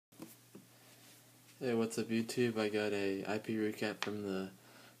Hey, what's up YouTube? I got a IP recap from the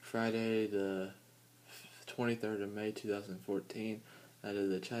Friday the 23rd of May 2014 out of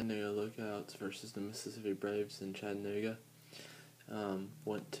the Chattnooga Lookouts versus the Mississippi Braves in Chattanooga. I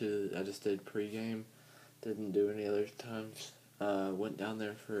just did pregame, didn't do any other times. Went down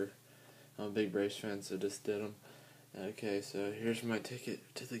there I'm a big Braves fan, so just did them. Okay, so here's my ticket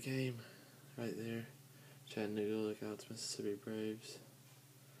to the game, right there. Chattnooga Lookouts, Mississippi Braves.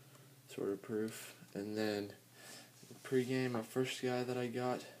 Sort of proof. And then pregame, my first guy that I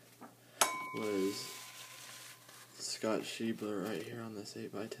got was Scott Schiebler right here on this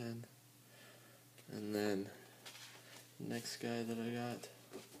 8x10. And then the next guy that I got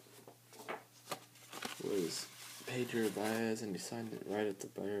was Pedro Baez, and he signed it right at the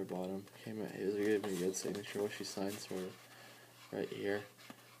very bottom. He gave me a good signature, which he signed sort of right here.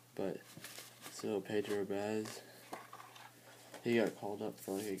 But still, Pedro Baez, he got called up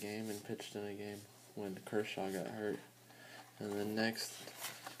for like a game and pitched in a game when Kershaw got hurt. And then next,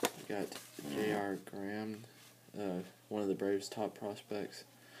 we got J.R. Graham, one of the Braves' top prospects,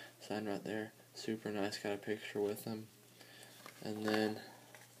 signed right there. Super nice, got a picture with him. And then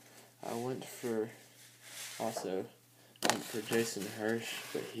I went for Jason Hirsch,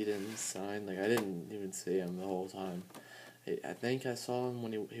 but he didn't sign. I didn't even see him the whole time. I think I saw him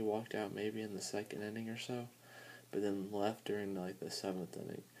when he walked out maybe in the second inning or so, but then left during the 7th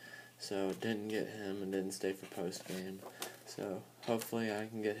inning. So didn't get him and didn't stay for post game. So hopefully I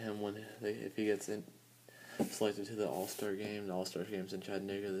can get him if he gets selected to the All-Star game. The All-Star game's in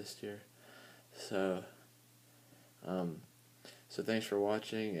Chattanooga this year. So thanks for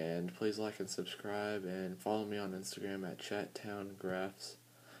watching, and please like and subscribe, and follow me on Instagram at Chatttown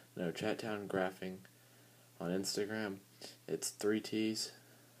Graphing on Instagram. It's 3 T's.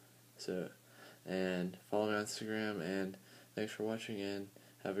 And follow me on Instagram, and thanks for watching, and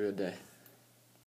have a good day.